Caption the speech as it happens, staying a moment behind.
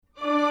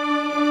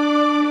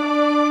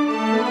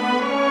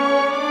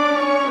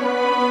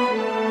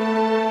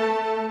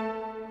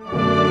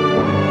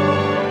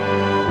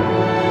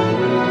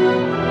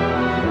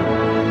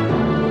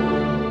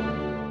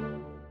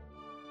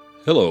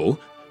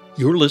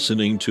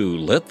listening to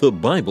Let the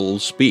Bible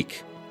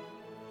Speak.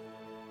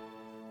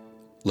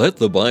 Let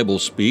the Bible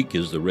Speak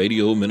is the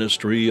radio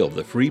ministry of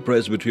the Free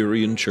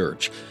Presbyterian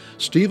Church.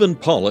 Stephen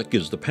Pollock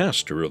is the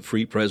pastor of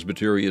Free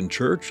Presbyterian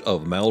Church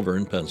of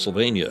Malvern,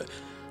 Pennsylvania.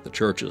 The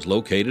church is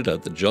located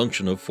at the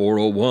junction of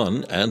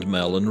 401 and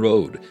Malin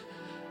Road.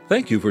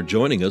 Thank you for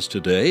joining us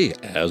today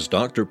as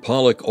Dr.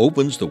 Pollock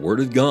opens the Word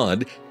of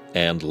God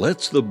and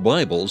lets the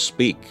Bible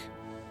speak.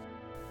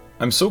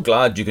 I'm so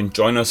glad you can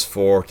join us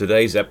for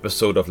today's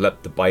episode of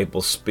Let the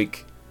Bible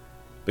Speak.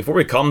 Before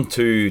we come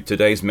to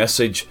today's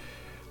message,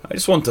 I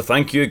just want to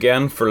thank you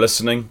again for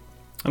listening,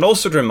 and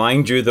also to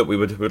remind you that we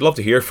would love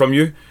to hear from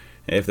you.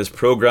 If this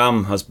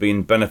program has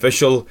been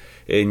beneficial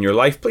in your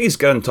life, please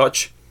get in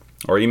touch.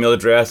 Our email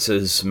address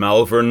is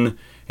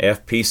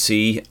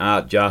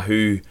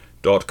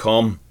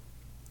malvernfpc@yahoo.com.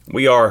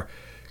 We are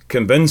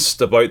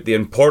convinced about the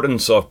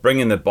importance of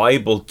bringing the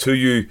Bible to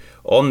you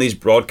on these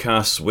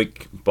broadcasts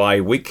week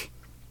by week.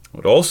 I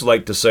would also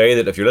like to say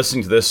that if you're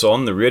listening to this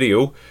on the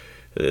radio,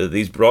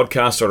 these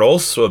broadcasts are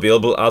also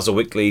available as a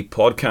weekly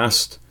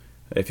podcast.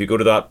 If you go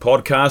to that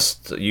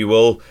podcast, you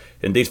will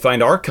indeed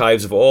find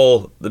archives of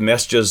all the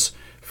messages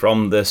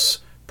from this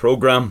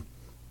program.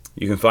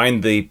 You can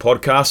find the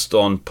podcast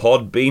on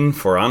Podbean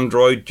for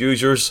Android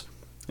users.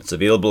 It's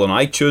available on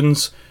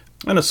iTunes,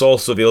 and it's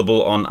also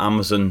available on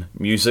Amazon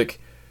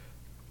Music.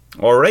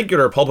 Our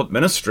regular pulpit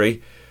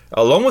ministry,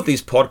 along with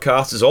these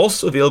podcasts, is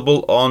also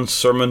available on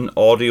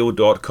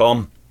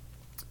sermonaudio.com.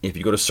 If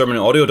you go to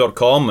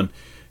sermonaudio.com and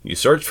you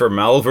search for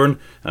Malvern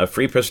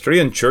Free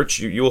Presbyterian Church,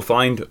 you will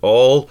find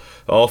all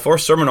of our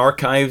sermon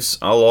archives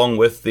along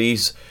with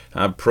these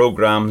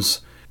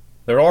programs.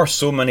 There are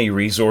so many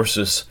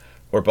resources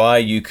whereby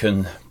you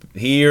can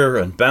hear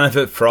and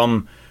benefit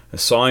from the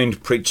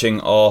sound preaching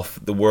of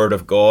the Word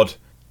of God.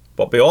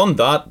 But beyond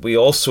that, we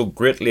also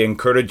greatly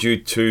encourage you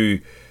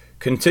to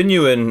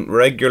continue in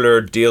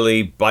regular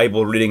daily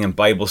Bible reading and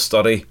Bible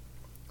study.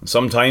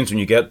 Sometimes when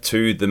you get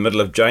to the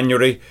middle of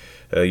January,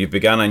 you've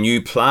begun a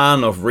new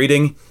plan of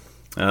reading,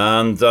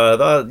 and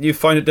that you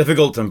find it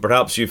difficult, and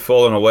perhaps you've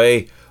fallen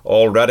away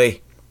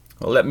already.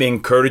 Well, let me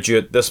encourage you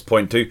at this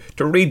point to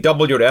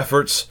redouble your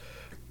efforts.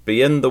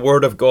 Be in the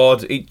Word of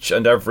God each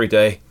and every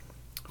day.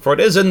 For it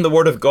is in the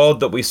Word of God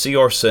that we see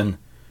our sin,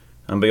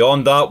 and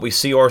beyond that we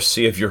see our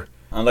Saviour.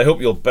 And I hope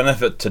you'll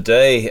benefit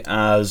today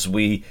as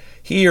we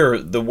hear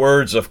the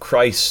words of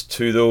Christ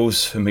to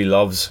those whom He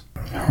loves.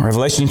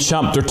 Revelation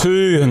chapter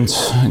 2, and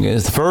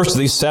it's the first of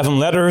these 7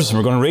 letters.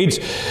 We're going to read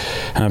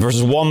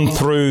verses 1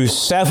 through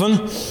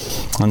 7.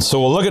 And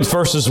so we'll look at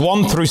verses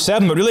 1 through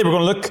 7, but really we're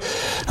going to look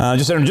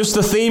just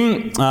the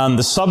theme and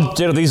the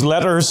subject of these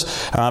letters,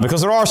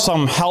 because there are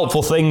some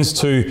helpful things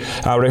to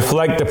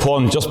reflect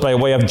upon just by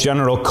way of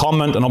general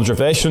comment and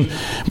observation.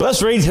 But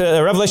let's read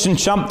Revelation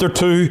chapter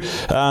 2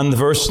 and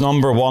verse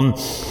number 1.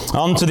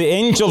 Unto the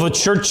angel of the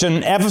church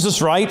in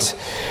Ephesus write,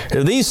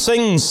 These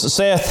things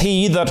saith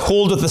he that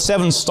holdeth the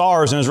 7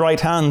 stars in his right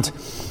hand,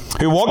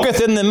 who walketh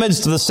in the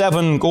midst of the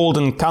 7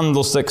 golden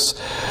candlesticks.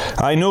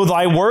 I know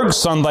thy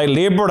works, and thy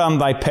labour,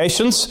 and thy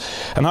patience,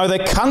 and how thou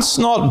canst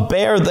not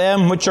bear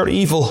them which are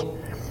evil.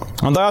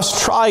 And thou hast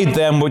tried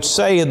them which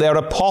say they are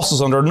apostles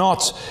and are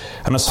not,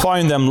 and hast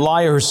found them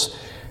liars,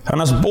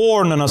 and hast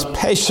borne and hast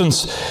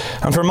patience,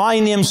 and for my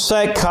name's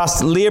sake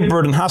hast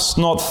laboured and hast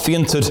not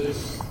fainted.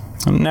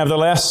 And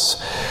nevertheless,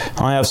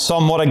 I have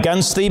somewhat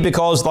against thee,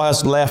 because thou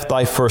hast left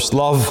thy first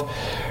love.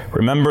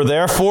 Remember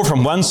therefore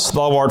from whence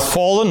thou art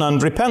fallen,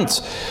 and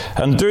repent,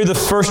 and do the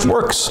first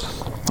works.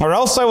 Or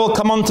else I will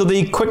come unto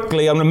thee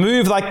quickly, and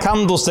remove thy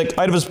candlestick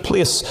out of his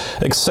place,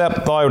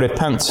 except thou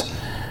repent.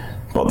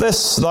 But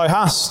this thou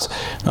hast,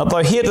 that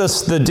thou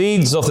hatest the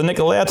deeds of the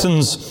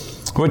Nicolaitans,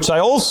 which I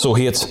also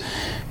hate.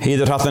 He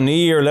that hath an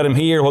ear, let him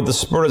hear what the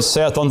Spirit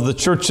saith unto the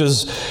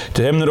churches.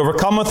 To him that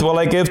overcometh will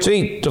I give to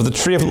eat of the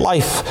tree of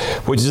life,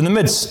 which is in the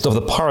midst of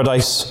the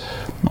paradise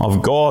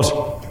of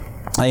God.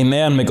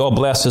 Amen. May God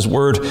bless His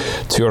word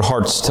to your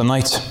hearts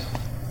tonight.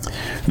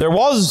 There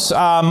was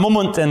a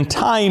moment in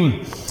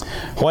time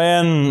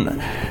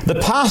when the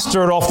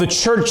pastor of the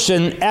church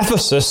in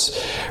Ephesus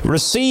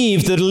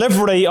received the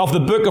delivery of the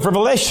book of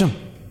Revelation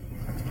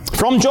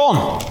from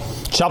John.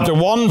 Chapter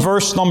 1,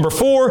 verse number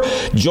 4,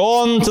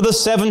 John to the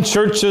 7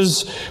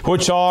 churches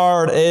which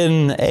are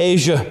in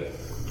Asia.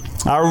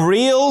 A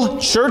real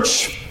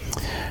church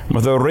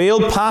with a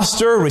real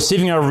pastor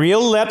receiving a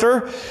real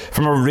letter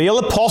from a real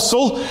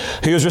apostle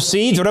who has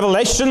received a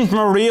revelation from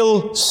a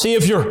real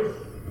Saviour.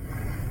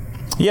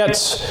 Yet,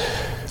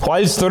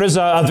 whilst there is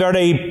a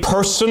very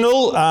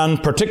personal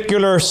and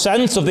particular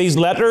sense of these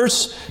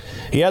letters,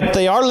 yet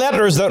they are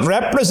letters that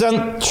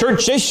represent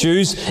church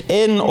issues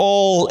in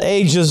all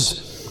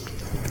ages.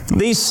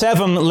 These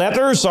 7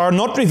 letters are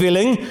not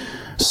revealing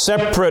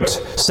 7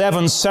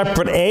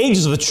 separate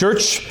ages of the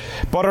church,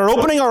 but are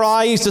opening our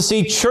eyes to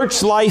see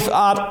church life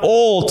at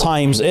all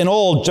times, in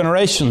all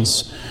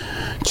generations.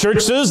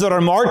 Churches that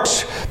are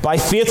marked by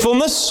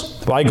faithfulness,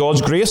 by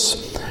God's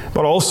grace,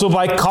 but also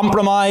by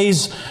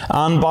compromise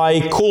and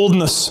by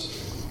coldness.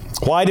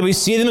 Why do we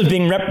see them as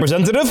being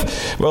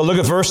representative? Well, look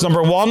at verse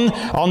number 1.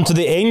 Unto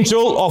the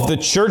angel of the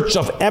church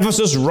of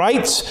Ephesus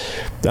write.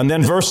 And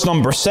then verse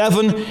number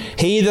 7.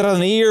 He that hath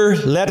an ear,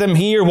 let him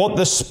hear what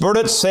the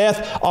Spirit saith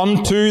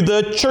unto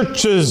the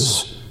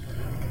churches.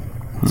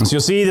 And so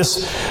you'll see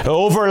this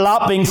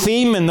overlapping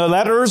theme in the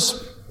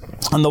letters.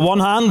 On the one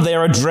hand, they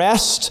are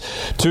addressed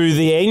to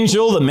the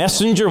angel, the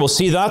messenger, we'll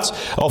see that,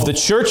 of the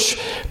church.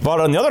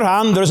 But on the other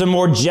hand, there's a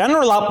more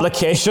general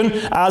application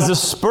as the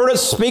Spirit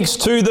speaks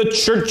to the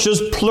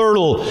churches,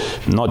 plural.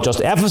 Not just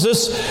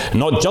Ephesus,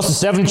 not just the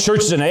 7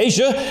 churches in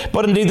Asia,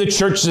 but indeed the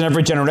churches in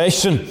every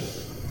generation.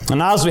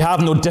 And as we have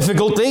no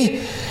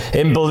difficulty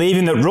in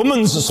believing that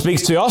Romans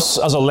speaks to us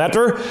as a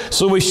letter,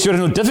 so we should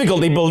have no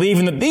difficulty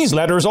believing that these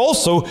letters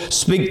also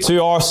speak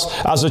to us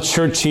as a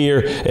church here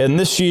in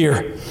this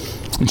year.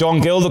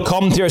 John Gill, the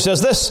commentator,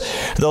 says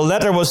this: the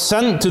letter was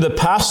sent to the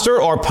pastor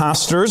or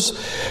pastors,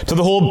 to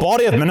the whole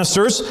body of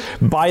ministers,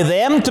 by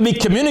them to be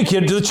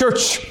communicated to the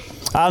church.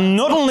 And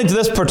not only to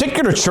this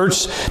particular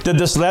church did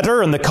this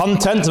letter and the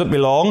contents of it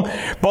belong,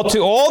 but to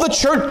all the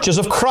churches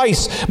of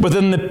Christ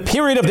within the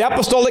period of the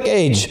apostolic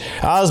age,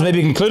 as may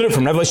be concluded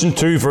from Revelation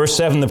 2, verse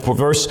 7, the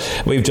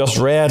verse we've just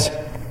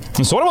read.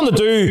 And so what I want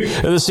to do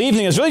this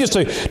evening is really just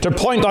to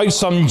point out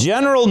some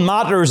general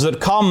matters that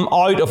come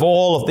out of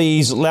all of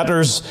these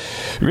letters,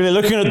 really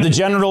looking at the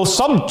general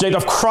subject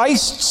of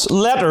Christ's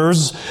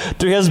letters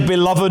to his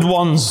beloved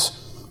ones.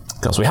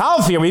 Because we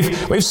have here,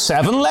 we've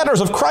 7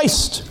 letters of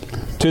Christ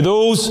to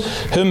those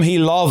whom he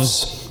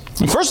loves.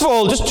 And first of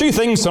all, just 2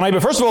 things tonight,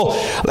 but first of all,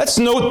 let's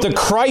note that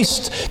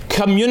Christ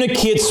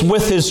communicates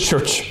with his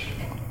church.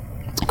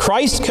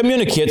 Christ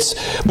communicates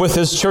with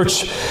his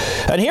church.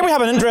 And here we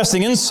have an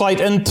interesting insight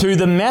into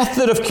the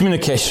method of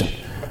communication.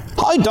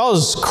 How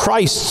does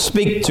Christ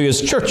speak to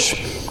his church?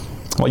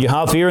 Well, you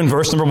have here in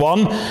verse number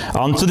 1,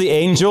 unto the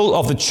angel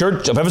of the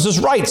church of Ephesus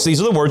writes. These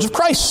are the words of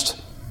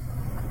Christ.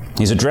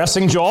 He's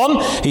addressing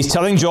John. He's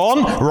telling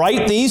John,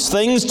 write these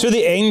things to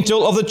the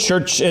angel of the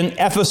church in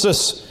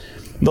Ephesus.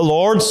 The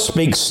Lord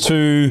speaks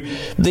to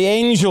the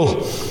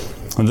angel.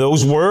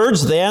 Those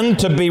words then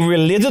to be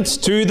related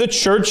to the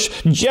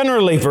church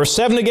generally. Verse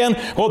 7 again,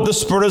 what the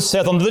Spirit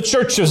saith unto the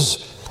churches.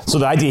 So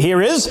the idea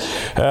here is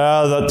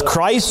that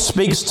Christ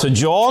speaks to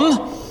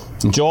John.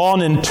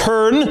 John in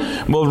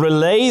turn will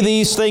relay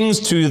these things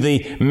to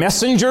the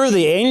messenger,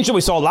 the angel.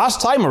 We saw last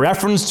time a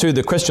reference to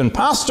the Christian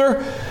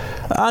pastor.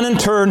 And in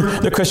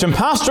turn, the Christian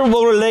pastor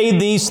will relay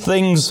these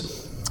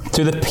things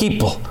to the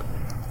people.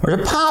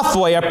 There's a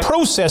pathway, a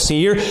process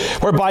here,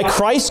 whereby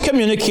Christ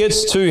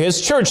communicates to his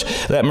church.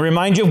 Let me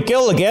remind you of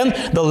Gill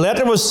again. The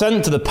letter was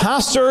sent to the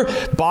pastor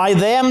by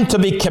them to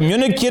be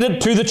communicated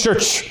to the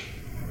church.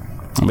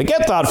 And we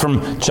get that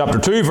from chapter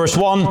 2, verse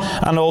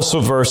 1, and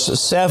also verse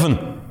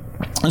 7.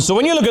 And so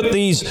when you look at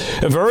these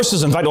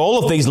verses, in fact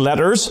all of these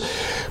letters,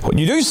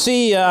 you do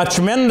see a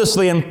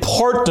tremendously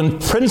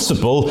important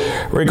principle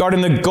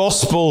regarding the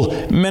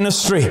gospel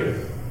ministry.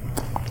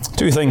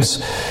 2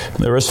 things.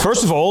 There is,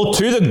 first of all,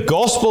 to the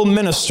gospel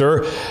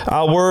minister,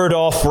 a word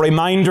of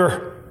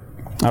reminder.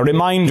 A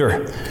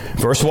reminder.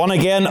 Verse 1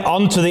 again,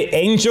 unto the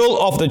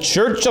angel of the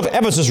church of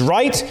Ephesus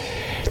write,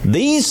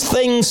 these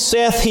things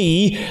saith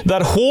he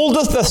that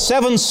holdeth the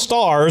 7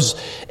 stars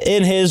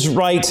in his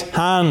right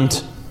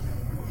hand.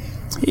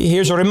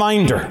 Here's a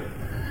reminder.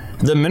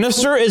 The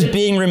minister is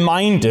being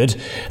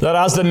reminded that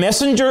as the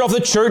messenger of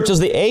the church, as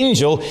the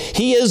angel,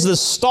 he is the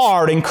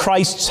star in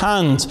Christ's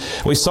hand.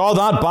 We saw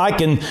that back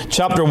in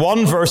chapter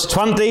 1, verse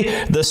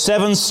 20. The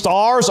 7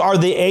 stars are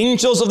the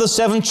angels of the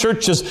 7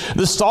 churches,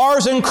 the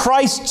stars in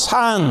Christ's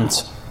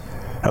hand.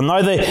 And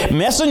now the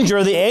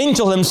messenger, the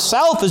angel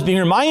himself, is being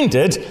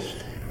reminded,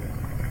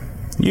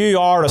 you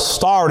are a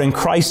star in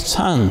Christ's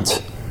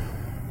hand.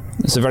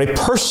 It's a very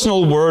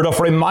personal word of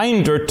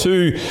reminder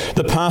to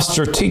the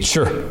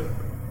pastor-teacher.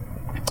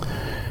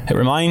 It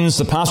reminds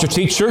the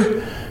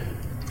pastor-teacher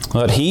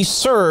that he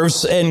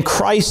serves in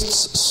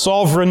Christ's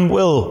sovereign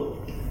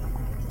will.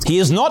 He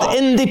is not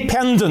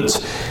independent.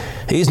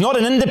 He is not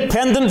an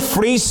independent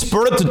free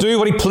spirit to do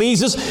what he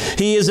pleases.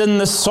 He is in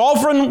the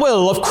sovereign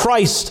will of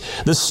Christ.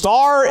 The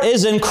star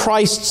is in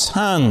Christ's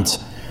hand.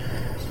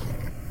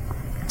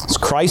 It's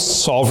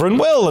Christ's sovereign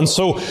will. And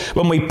so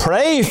when we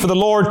pray for the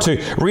Lord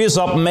to raise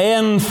up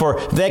men for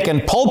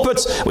vacant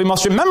pulpits, we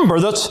must remember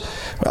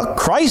that, well,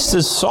 Christ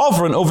is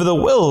sovereign over the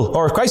will,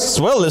 or Christ's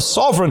will is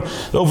sovereign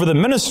over the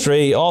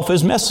ministry of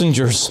his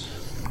messengers.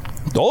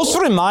 It also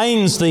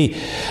reminds the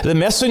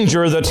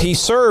messenger that he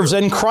serves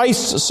in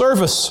Christ's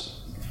service.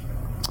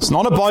 It's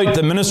not about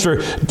the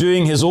minister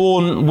doing his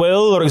own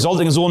will or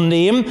exalting his own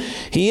name.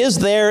 He is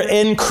there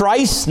in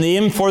Christ's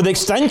name for the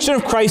extension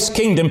of Christ's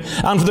kingdom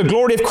and for the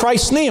glory of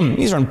Christ's name.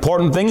 These are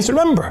important things to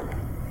remember.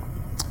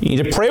 You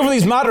need to pray over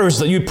these matters,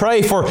 that you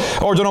pray for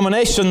our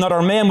denomination, that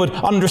our men would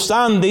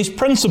understand these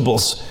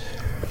principles.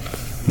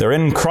 They're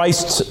in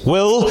Christ's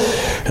will,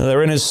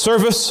 they're in his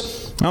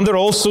service, and they're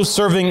also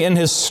serving in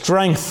his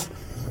strength.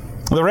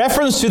 The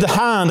reference to the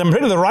hand, and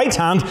particularly the right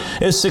hand,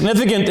 is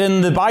significant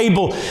in the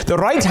Bible. The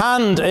right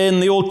hand in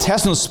the Old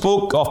Testament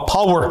spoke of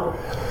power.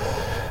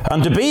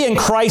 And to be in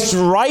Christ's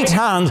right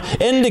hand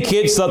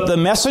indicates that the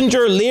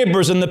messenger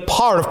labors in the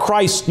power of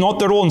Christ, not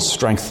their own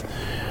strength.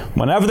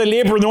 Whenever they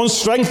labor in their own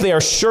strength, they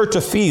are sure to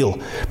fail.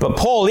 But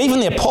Paul, even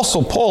the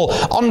Apostle Paul,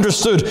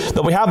 understood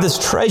that we have this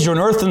treasure in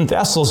earthen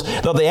vessels,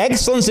 that the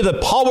excellency of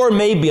the power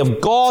may be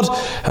of God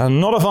and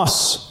not of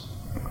us.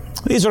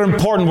 These are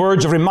important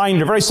words of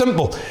reminder, very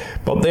simple,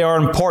 but they are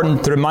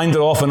important to remind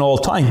of in all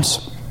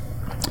times.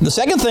 The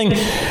second thing,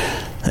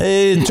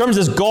 in terms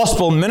of this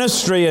gospel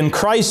ministry and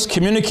Christ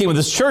communicating with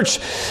his church,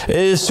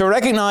 is to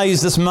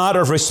recognize this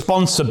matter of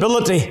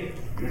responsibility.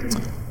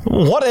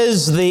 What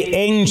is the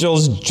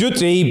angel's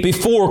duty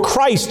before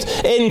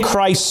Christ in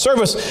Christ's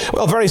service?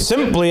 Well, very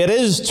simply, it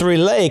is to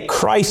relay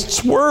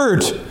Christ's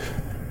word.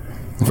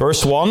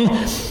 Verse 1,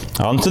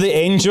 unto the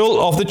angel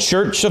of the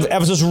church of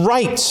Ephesus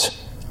write.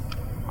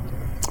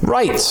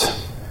 Write.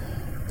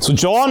 So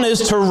John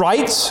is to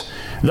write.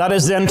 That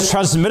is then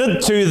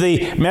transmitted to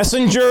the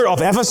messenger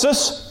of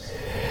Ephesus.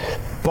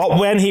 But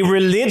when he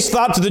relates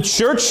that to the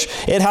church,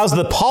 it has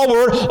the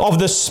power of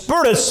the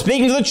Spirit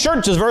speaking to the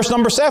churches. Verse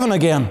number 7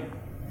 again.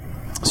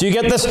 So you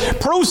get this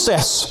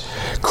process.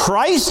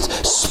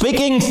 Christ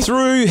speaking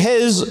through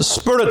his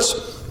Spirit.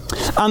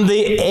 And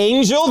the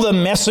angel, the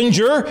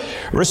messenger,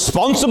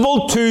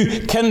 responsible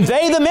to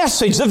convey the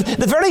message.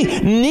 The very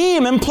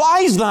name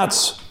implies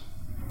that.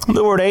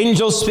 The word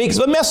angel speaks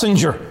of a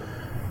messenger.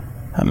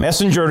 A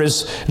messenger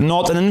is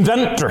not an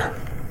inventor.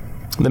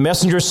 The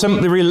messenger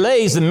simply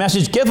relays the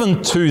message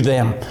given to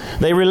them.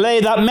 They relay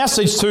that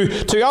message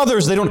to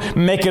others. They don't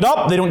make it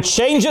up. They don't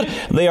change it.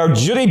 They are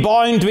duty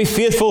bound to be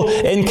faithful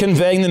in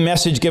conveying the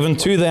message given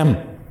to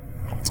them.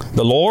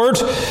 The Lord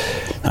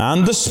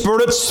and the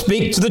Spirit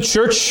speak to the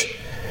church,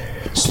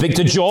 speak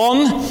to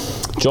John.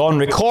 John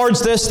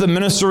records this. The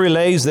minister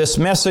relays this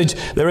message.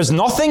 There is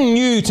nothing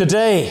new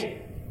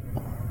today.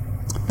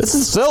 This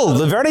is still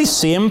the very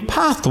same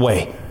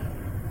pathway.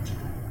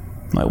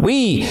 Now,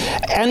 we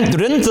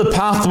enter into the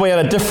pathway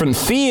at a different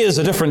phase,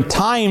 a different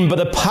time, but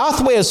the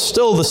pathway is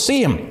still the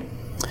same.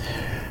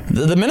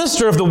 The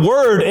minister of the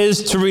Word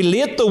is to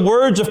relate the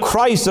words of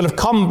Christ that have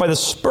come by the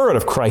Spirit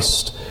of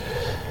Christ.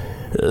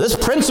 This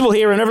principle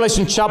here in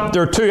Revelation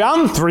chapter 2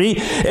 and 3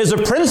 is a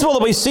principle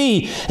that we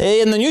see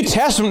in the New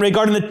Testament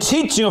regarding the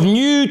teaching of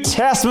New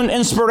Testament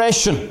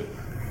inspiration.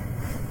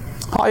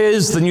 How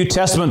is the New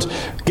Testament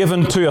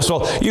given to us?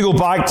 Well, you go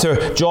back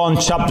to John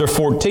chapter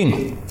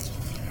 14.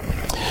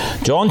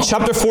 John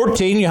chapter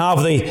 14, you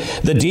have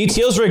the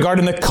details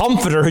regarding the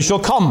Comforter who shall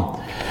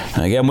come.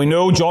 And again, we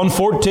know John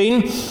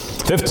 14,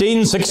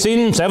 15,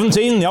 16,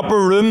 17, the upper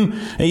room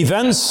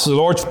events, the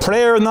Lord's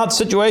Prayer in that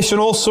situation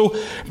also.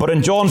 But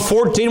in John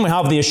 14, we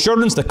have the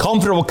assurance the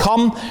Comforter will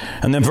come.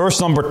 And then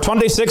verse number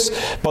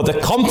 26, but the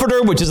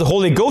Comforter, which is the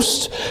Holy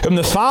Ghost, whom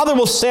the Father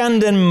will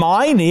send in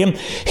my name,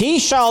 he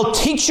shall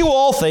teach you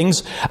all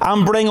things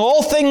and bring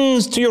all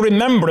things to your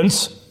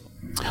remembrance,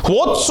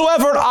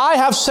 whatsoever I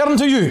have said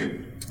unto you.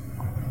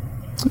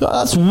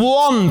 That's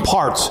one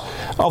part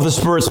of the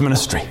Spirit's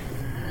ministry.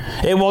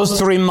 It was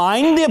to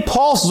remind the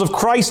apostles of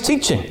Christ's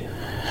teaching,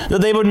 that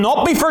they would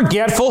not be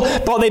forgetful,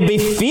 but they'd be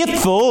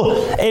faithful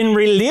in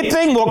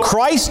relating what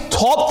Christ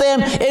taught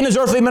them in his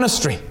earthly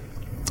ministry.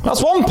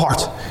 That's one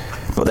part.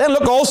 But then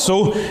look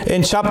also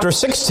in chapter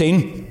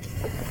 16,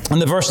 in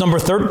the verse number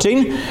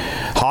 13,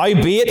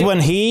 howbeit when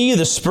he,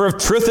 the Spirit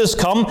of truth, is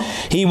come,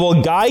 he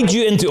will guide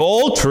you into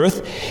all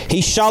truth.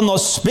 He shall not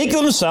speak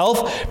of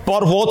himself,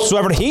 but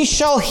whatsoever he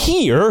shall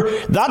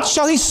hear, that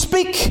shall he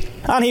speak,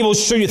 and he will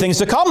show you things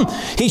to come.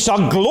 He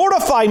shall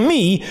glorify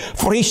me,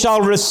 for he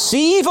shall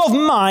receive of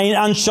mine,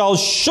 and shall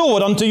show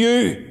it unto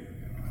you.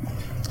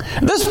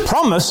 This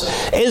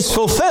promise is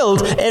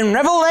fulfilled in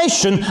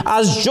Revelation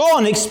as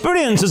John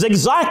experiences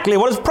exactly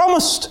what is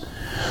promised.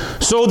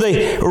 So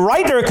the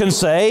writer can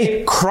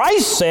say,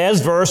 Christ says,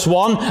 verse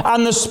 1,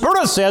 and the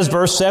Spirit says,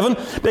 verse 7,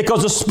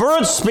 because the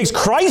Spirit speaks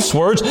Christ's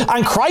words,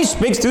 and Christ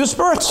speaks through the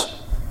Spirit.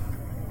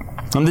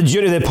 And the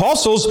duty of the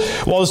apostles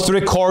was to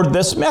record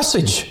this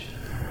message.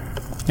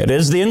 It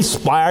is the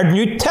inspired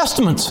New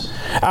Testament,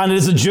 and it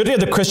is the duty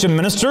of the Christian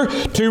minister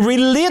to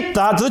relate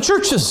that to the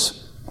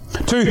churches,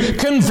 to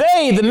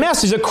convey the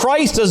message that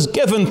Christ has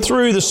given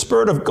through the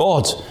Spirit of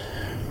God.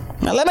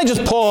 Now let me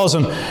just pause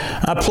and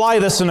apply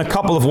this in a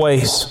couple of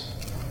ways.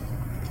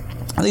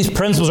 These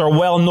principles are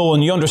well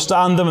known. You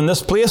understand them in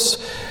this place.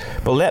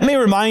 But let me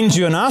remind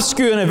you and ask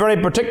you in a very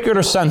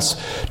particular sense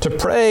to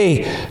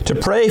pray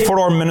for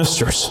our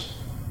ministers.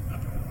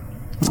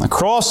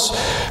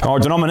 Across our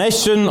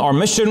denomination, our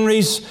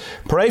missionaries,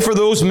 pray for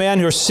those men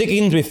who are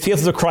seeking to be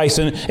faithful to Christ.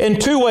 And in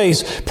two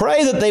ways,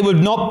 pray that they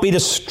would not be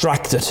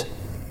distracted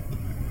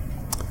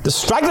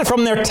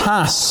from their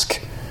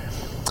task.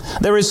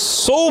 There is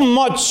so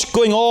much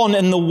going on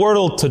in the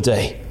world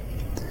today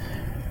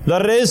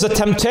that it is a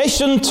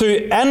temptation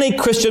to any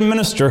Christian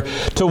minister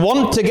to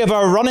want to give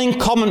a running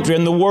commentary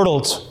in the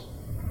world.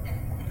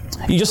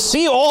 You just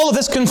see all of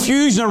this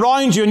confusion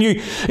around you, and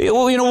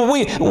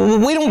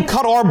we don't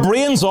cut our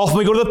brains off when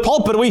we go to the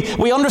pulpit.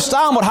 We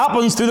understand what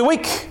happens through the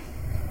week.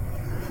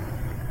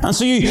 And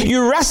so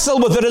you wrestle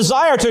with the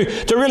desire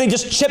to really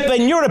just chip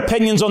in your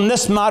opinions on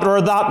this matter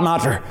or that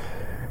matter.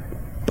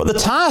 But the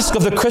task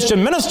of the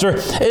Christian minister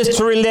is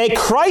to relay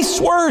Christ's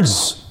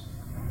words.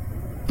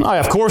 Now,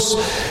 of course,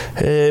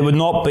 it would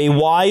not be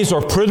wise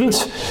or prudent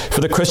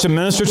for the Christian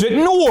minister to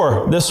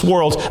ignore this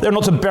world. They're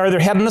not to bury their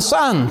head in the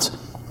sand.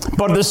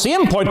 But at the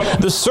same point,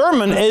 the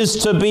sermon is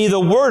to be the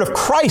word of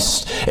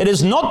Christ. It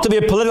is not to be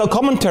a political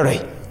commentary.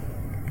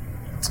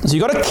 So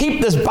you've got to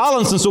keep this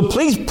balance, and so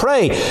please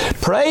pray.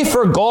 Pray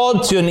for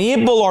God to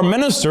enable our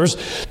ministers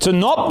to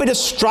not be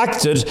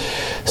distracted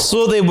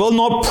so they will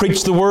not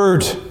preach the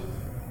word.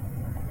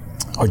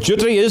 Our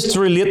duty is to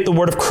relate the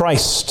word of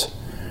Christ.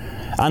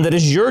 And it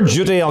is your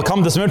duty, I'll come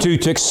to this in a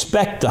minute, to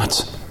expect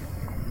that.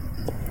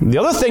 The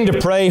other thing to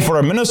pray for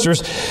our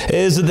ministers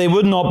is that they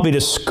would not be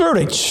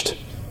discouraged.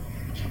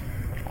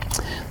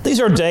 These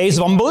are days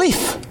of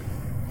unbelief.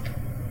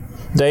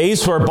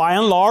 Days where, by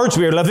and large,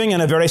 we are living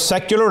in a very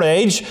secular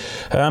age,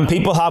 and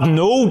people have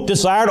no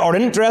desire or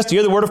interest to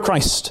hear the word of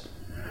Christ.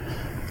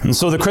 And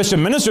so the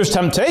Christian minister's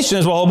temptation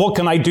is, well, what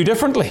can I do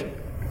differently?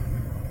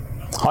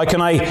 How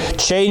can I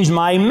change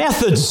my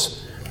methods?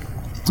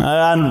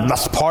 And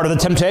that's part of the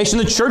temptation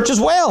of the church as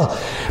well.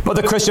 But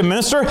the Christian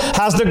minister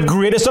has the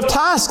greatest of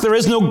tasks. There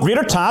is no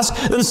greater task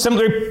than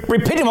simply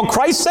repeating what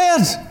Christ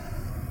said.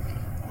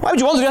 Why would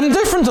you want to do anything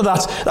different to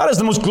that? That is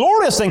the most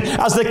glorious thing,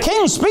 as the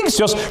King speaks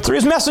to us through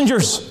his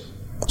messengers.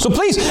 So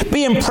please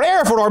be in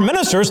prayer for our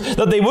ministers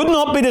that they would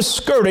not be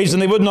discouraged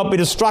and they would not be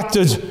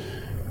distracted.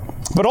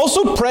 But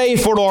also pray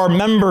for our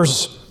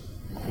members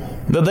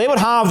that they would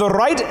have the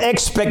right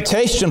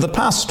expectation of the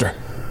pastor.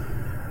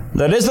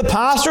 That it is the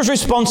pastor's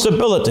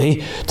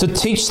responsibility to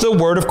teach the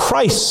word of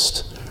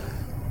Christ.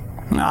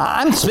 Now,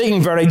 I'm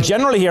speaking very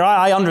generally here.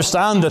 I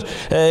understand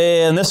that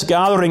in this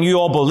gathering you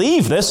all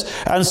believe this,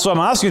 and so I'm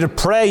asking you to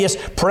pray. Yes,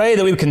 pray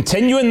that we would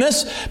continue in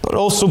this, but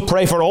also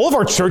pray for all of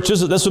our churches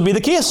that this would be the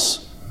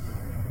case.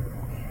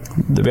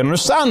 There'll be an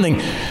understanding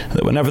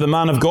that whenever the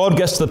man of God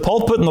gets to the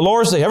pulpit and the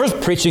Lord says, whoever's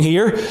preaching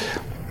here,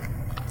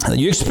 that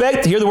you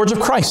expect to hear the words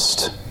of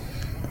Christ.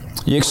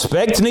 You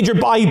expect to need your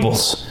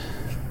Bibles.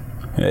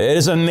 It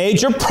is a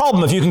major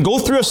problem if you can go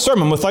through a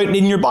sermon without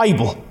needing your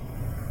Bible.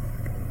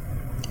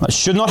 That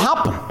should not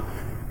happen.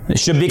 It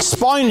should be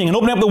expounding and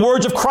opening up the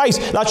words of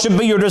Christ. That should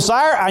be your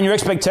desire and your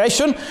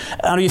expectation.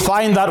 And if you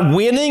find that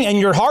waning in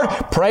your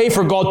heart, pray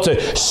for God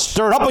to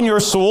stir it up in your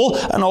soul,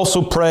 and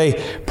also pray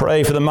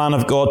for the man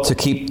of God to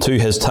keep to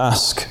his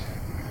task.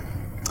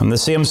 In the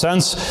same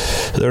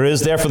sense, there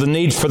is therefore the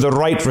need for the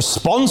right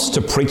response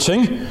to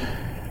preaching,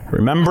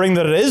 remembering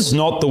that it is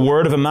not the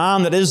word of a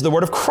man, that is the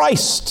word of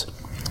Christ.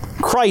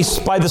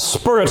 Christ, by the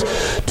Spirit,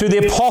 to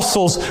the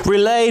apostles,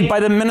 relayed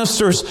by the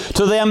ministers,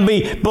 to them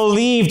be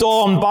believed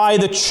on by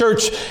the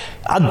church,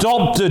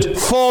 adopted,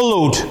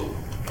 followed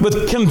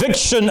with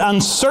conviction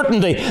and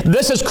certainty.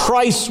 This is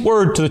Christ's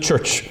word to the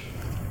church.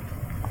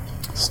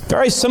 It's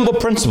very simple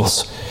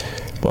principles,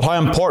 but how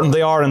important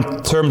they are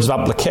in terms of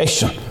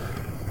application.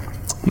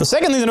 The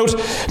second thing to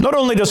note, not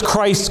only does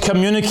Christ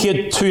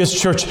communicate to his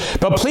church,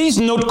 but please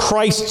note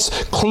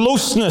Christ's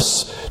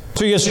closeness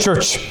to his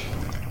church.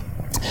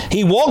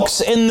 He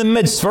walks in the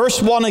midst, verse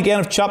 1 again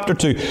of chapter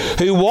 2,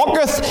 who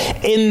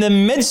walketh in the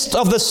midst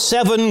of the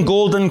 7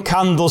 golden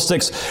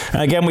candlesticks.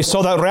 And again, we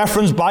saw that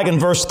reference back in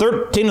verse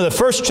 13 of the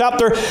first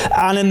chapter.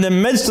 And in the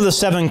midst of the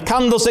 7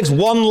 candlesticks,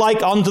 one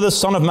like unto the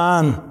Son of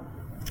Man.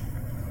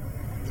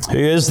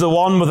 He is the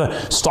one with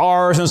the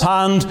stars in his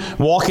hand,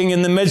 walking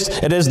in the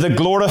midst. It is the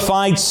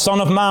glorified Son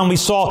of Man. We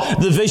saw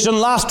the vision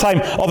last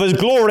time of his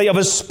glory, of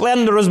his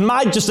splendor, his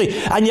majesty.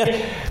 And yet,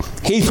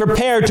 he's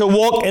prepared to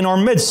walk in our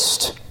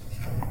midst.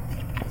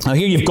 Now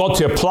here you've got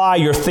to apply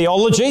your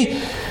theology.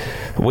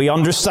 We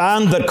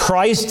understand that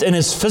Christ in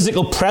his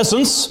physical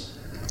presence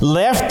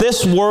left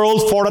this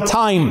world for a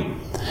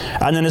time.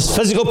 And in his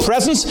physical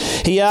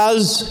presence, he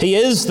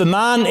is the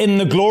man in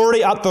the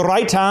glory at the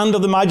right hand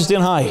of the Majesty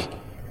on high.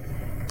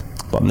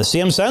 But in the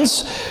same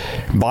sense,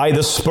 by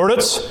the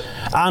Spirit,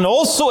 and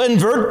also in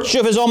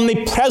virtue of his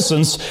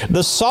omnipresence,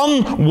 the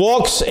Son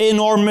walks in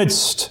our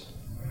midst.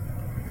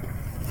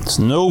 It's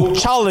no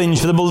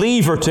challenge for the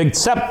believer to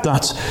accept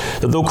that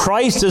though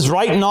Christ is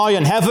right now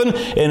in heaven,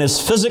 in his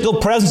physical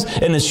presence,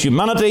 in his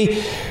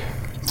humanity,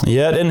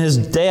 yet in his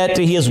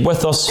deity he is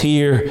with us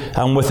here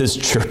and with his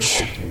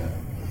church.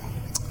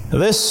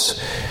 This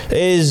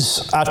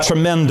is a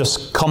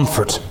tremendous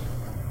comfort.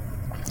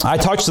 I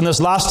touched on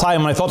this last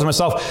time when I thought to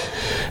myself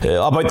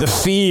about the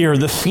fear of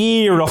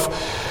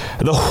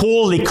the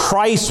holy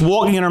Christ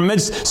walking in our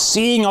midst,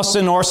 seeing us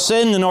in our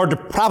sin and our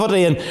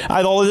depravity. And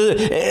I thought,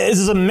 is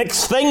this a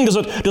mixed thing?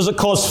 Does it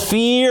cause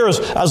fear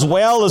as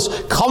well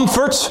as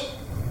comfort?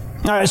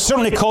 Now, it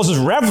certainly causes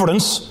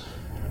reverence.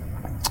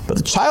 But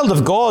the child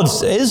of God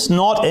is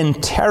not in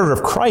terror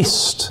of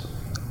Christ.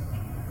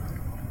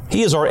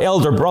 He is our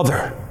elder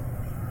brother.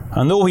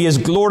 And though he is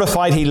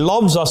glorified, he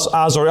loves us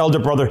as our elder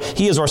brother.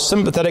 He is our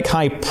sympathetic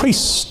high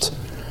priest.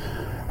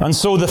 And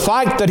so the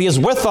fact that he is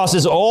with us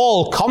is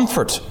all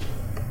comfort.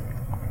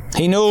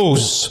 He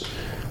knows.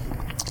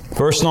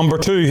 Verse number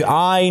 2,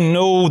 I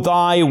know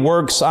thy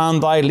works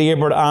and thy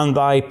labour and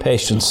thy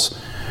patience.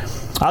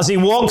 As he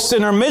walks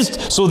in our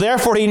midst, so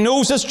therefore he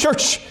knows his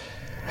church.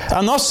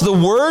 And thus the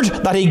word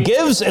that he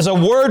gives is a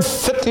word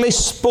fitly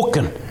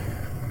spoken.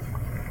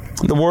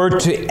 The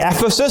word to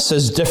Ephesus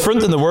is different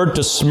than the word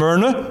to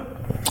Smyrna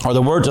or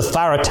the word to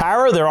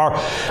Thyatira.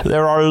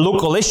 There are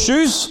local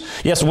issues.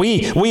 Yes,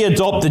 we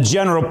adopt the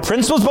general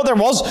principles, but there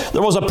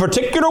was a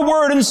particular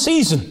word in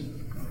season.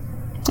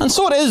 And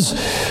so it is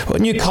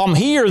when you come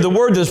here, the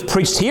word that is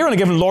preached here on a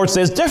given Lord's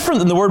Day is different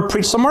than the word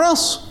preached somewhere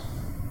else.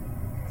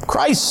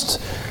 Christ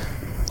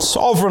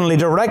sovereignly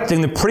directing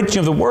the preaching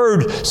of the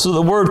word so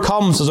the word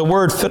comes as a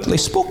word fitly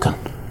spoken.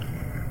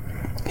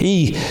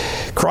 He,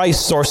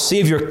 Christ our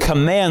Saviour,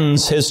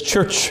 commends his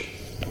church.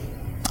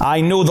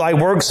 I know thy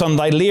works and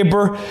thy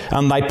labour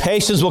and thy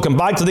patience. We'll come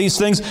back to these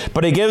things,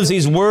 but he gives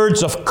these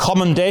words of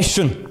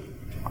commendation.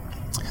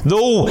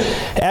 Though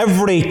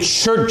every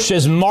church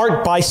is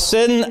marked by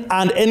sin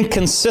and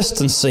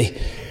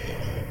inconsistency,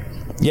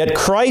 yet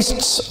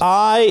Christ's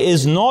eye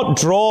is not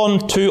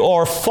drawn to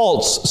our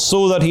faults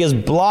so that he is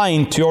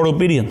blind to our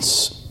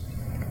obedience.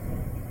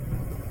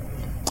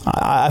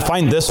 I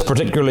find this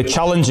particularly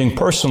challenging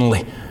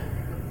personally.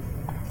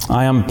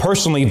 I am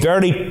personally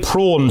very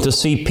prone to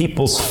see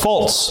people's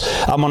faults.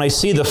 And when I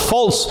see the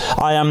faults,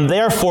 I am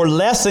therefore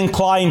less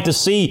inclined to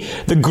see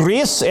the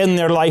grace in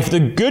their life,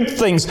 the good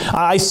things.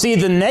 I see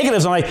the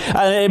negatives, and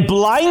it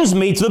blinds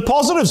me to the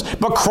positives.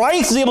 But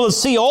Christ is able to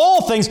see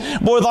all things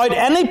without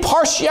any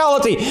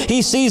partiality.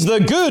 He sees the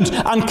good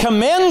and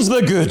commends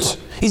the good.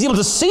 He's able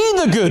to see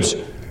the good.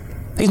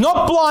 He's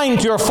not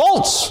blind to your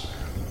faults,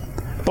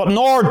 but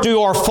nor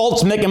do our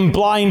faults make him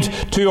blind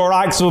to our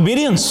acts of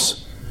obedience.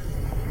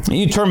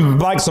 You turn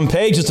back some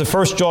pages to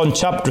 1 John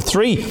chapter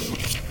 3.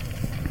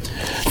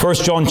 1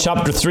 John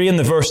chapter 3 and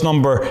the verse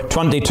number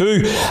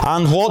 22.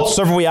 And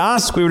whatsoever we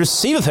ask, we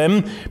receive of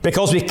him,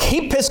 because we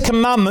keep his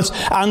commandments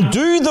and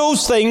do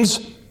those things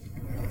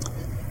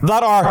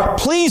that are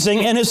pleasing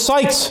in his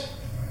sight.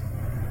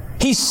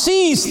 He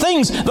sees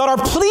things that are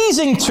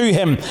pleasing to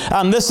him.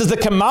 And this is the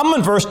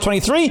commandment, verse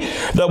 23,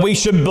 that we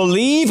should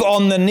believe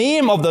on the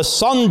name of the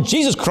Son,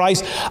 Jesus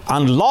Christ,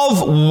 and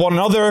love one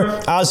another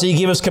as he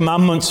gave us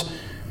commandments.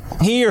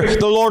 Here,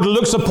 the Lord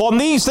looks upon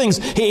these things.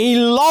 He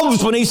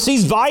loves when he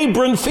sees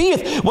vibrant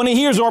faith, when he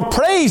hears our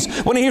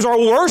praise, when he hears our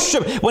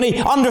worship, when he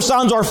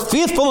understands our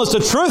faithfulness to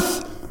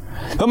truth.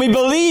 When we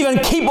believe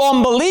and keep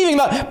on believing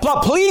that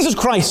pleases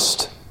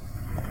Christ.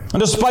 And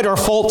despite our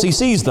faults, he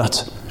sees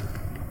that.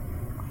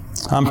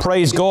 And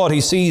praise God, he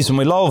sees when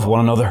we love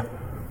one another.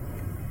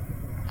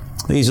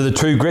 These are the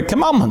two great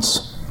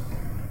commandments.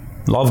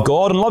 Love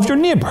God and love your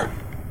neighbour.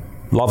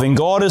 Loving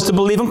God is to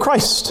believe in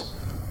Christ.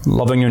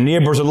 Loving your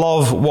neighbours to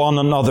love one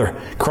another.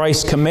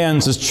 Christ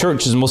commends his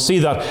churches, and we'll see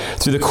that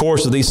through the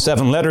course of these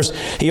 7 letters.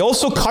 He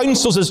also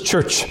counsels his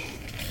church.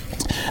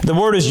 The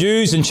word is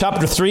used in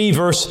chapter 3,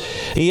 verse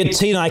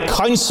 18. I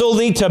counsel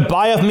thee to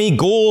buy of me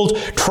gold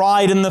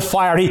tried in the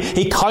fire.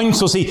 He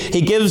counsels,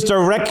 he gives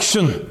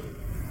direction.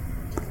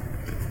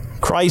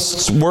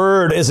 Christ's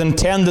word is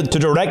intended to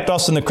direct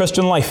us in the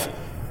Christian life,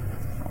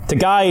 to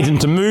guide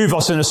and to move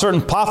us in a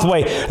certain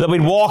pathway, that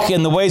we'd walk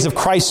in the ways of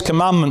Christ's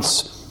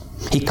commandments.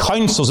 He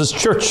counsels his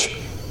church.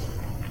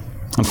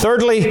 And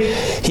thirdly,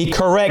 he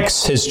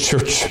corrects his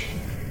church.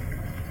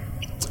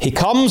 He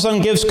comes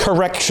and gives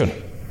correction.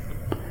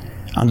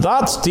 And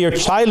that, dear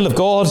child of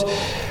God,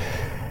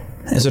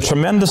 is a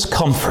tremendous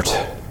comfort.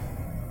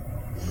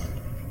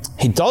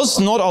 He does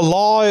not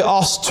allow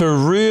us to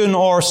ruin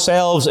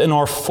ourselves in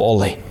our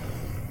folly.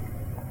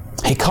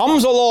 He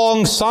comes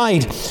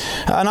alongside,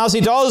 and as he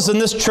does in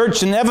this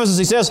church in Ephesus,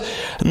 he says,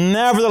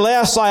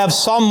 Nevertheless, I have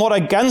somewhat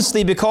against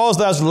thee, because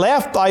thou hast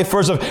left thy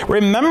first love.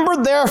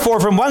 Remember therefore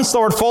from whence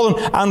thou art fallen,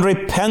 and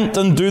repent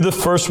and do the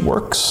first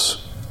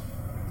works.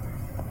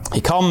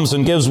 He comes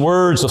and gives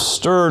words of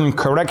stern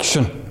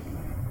correction.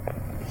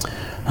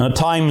 And at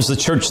times the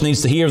church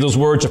needs to hear those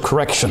words of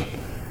correction.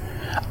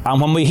 And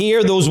when we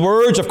hear those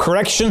words of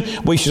correction,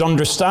 we should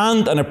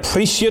understand and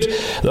appreciate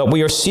that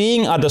we are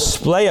seeing a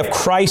display of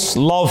Christ's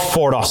love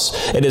for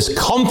us. It is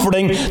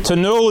comforting to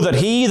know that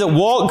he that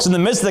walks in the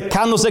midst of the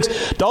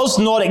candlesticks does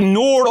not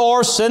ignore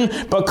our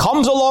sin, but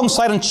comes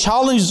alongside and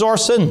challenges our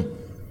sin.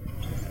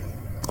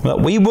 That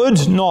we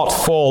would not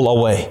fall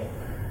away,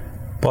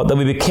 but that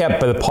we be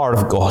kept by the power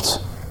of God.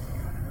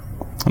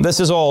 And this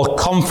is all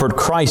comfort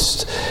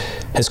Christ,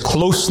 his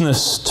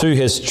closeness to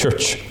his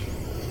church.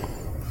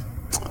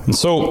 And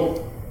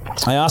so,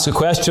 I ask a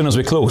question as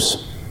we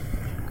close.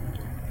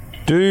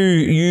 Do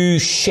you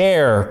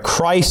share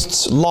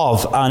Christ's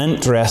love and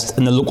interest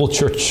in the local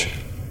church?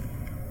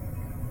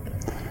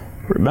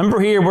 Remember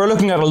here, we're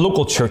looking at a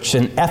local church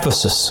in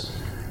Ephesus.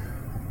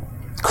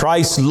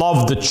 Christ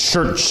loved the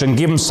church and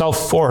gave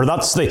himself for her.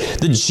 That's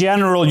the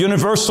general,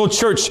 universal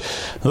church.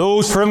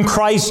 Those for whom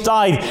Christ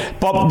died,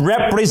 but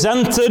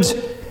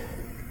represented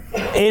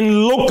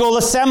in local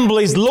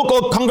assemblies,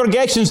 local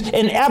congregations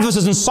in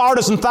Ephesus and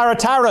Sardis and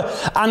Thyatira,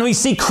 and we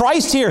see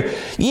Christ here.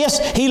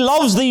 Yes, he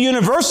loves the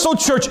universal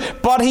church,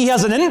 but he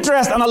has an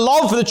interest and a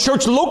love for the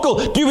church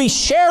local. Do we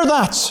share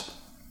that?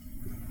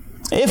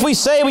 If we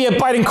say we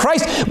abide in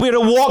Christ, we are to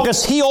walk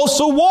as he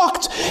also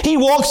walked. He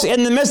walks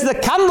in the midst of the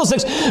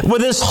candlesticks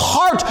with his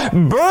heart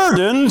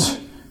burdened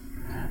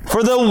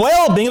for the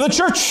well-being of the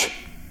church.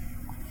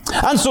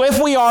 And so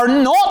if we are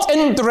not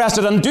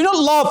interested and do not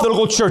love the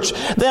local church,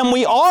 then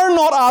we are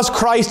not as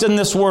Christ in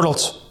this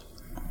world.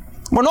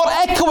 We're not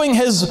echoing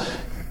his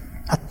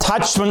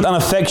attachment and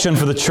affection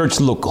for the church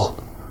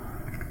local.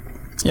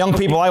 Young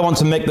people, I want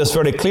to make this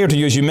very clear to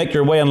you as you make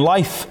your way in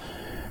life.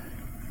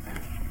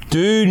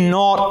 Do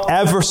not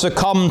ever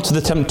succumb to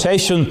the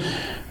temptation,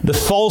 the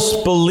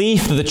false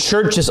belief that the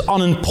church is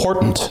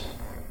unimportant.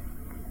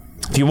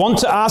 If you want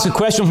to ask a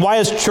question, why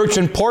is church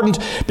important?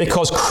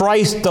 Because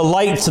Christ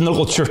delights in the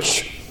local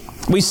church.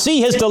 We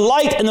see his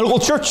delight in the local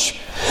church.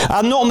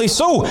 And not only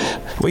so,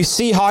 we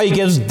see how he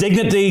gives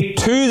dignity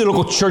to the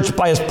local church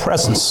by his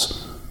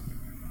presence.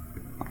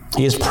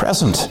 He is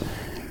present.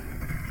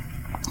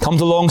 Comes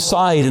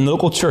alongside in the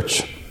local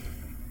church.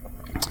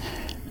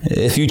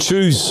 If you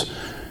choose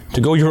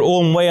to go your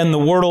own way in the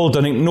world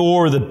and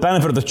ignore the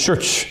benefit of the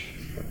church,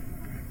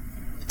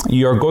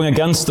 you are going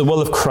against the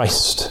will of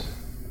Christ.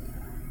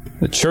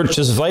 The church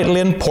is vitally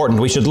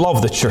important. We should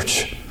love the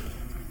church.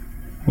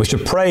 We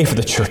should pray for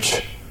the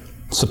church.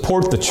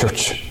 Support the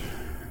church.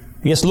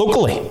 Yes,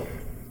 locally.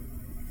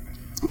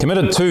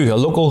 Committed to a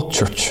local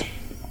church.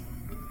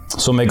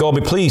 So may God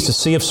be pleased to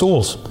save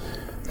souls,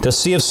 to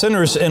save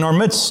sinners in our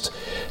midst,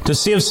 to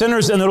save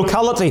sinners in the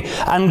locality,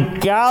 and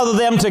gather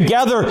them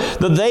together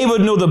that they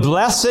would know the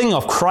blessing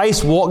of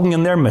Christ walking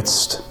in their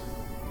midst.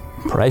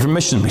 Pray for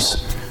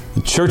missionaries,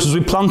 the churches we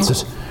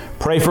planted.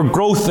 Pray for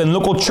growth in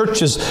local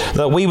churches,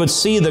 that we would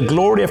see the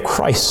glory of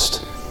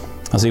Christ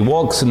as he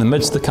walks in the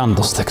midst of the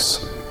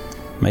candlesticks.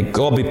 May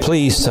God be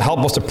pleased to help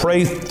us to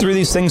pray through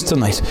these things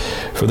tonight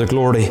for the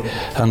glory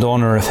and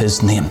honor of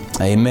his name.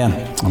 Amen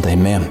and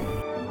amen.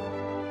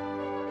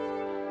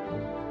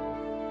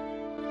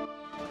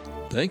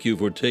 Thank you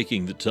for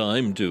taking the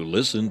time to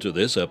listen to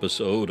this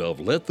episode of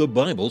Let the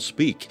Bible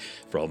Speak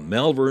from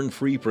Malvern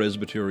Free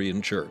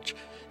Presbyterian Church.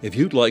 If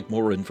you'd like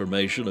more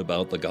information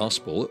about the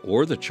gospel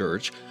or the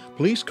church,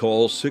 please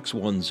call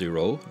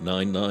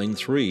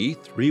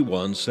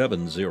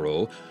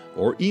 610-993-3170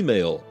 or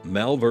email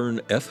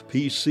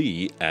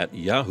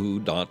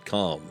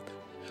malvernfpc@yahoo.com.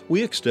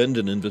 We extend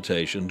an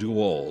invitation to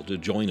all to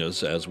join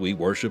us as we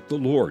worship the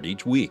Lord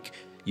each week.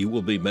 You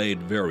will be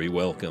made very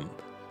welcome.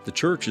 The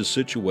church is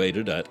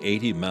situated at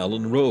 80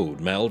 Malin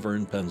Road,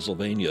 Malvern,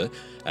 Pennsylvania,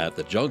 at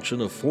the junction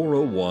of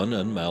 401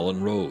 and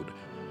Malin Road.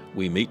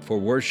 We meet for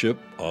worship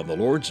on the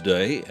Lord's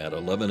Day at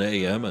 11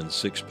 a.m. and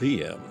 6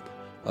 p.m.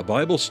 A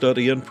Bible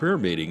study and prayer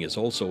meeting is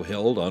also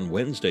held on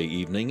Wednesday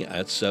evening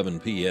at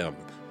 7 p.m.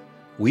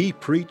 We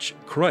preach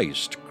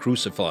Christ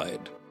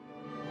crucified.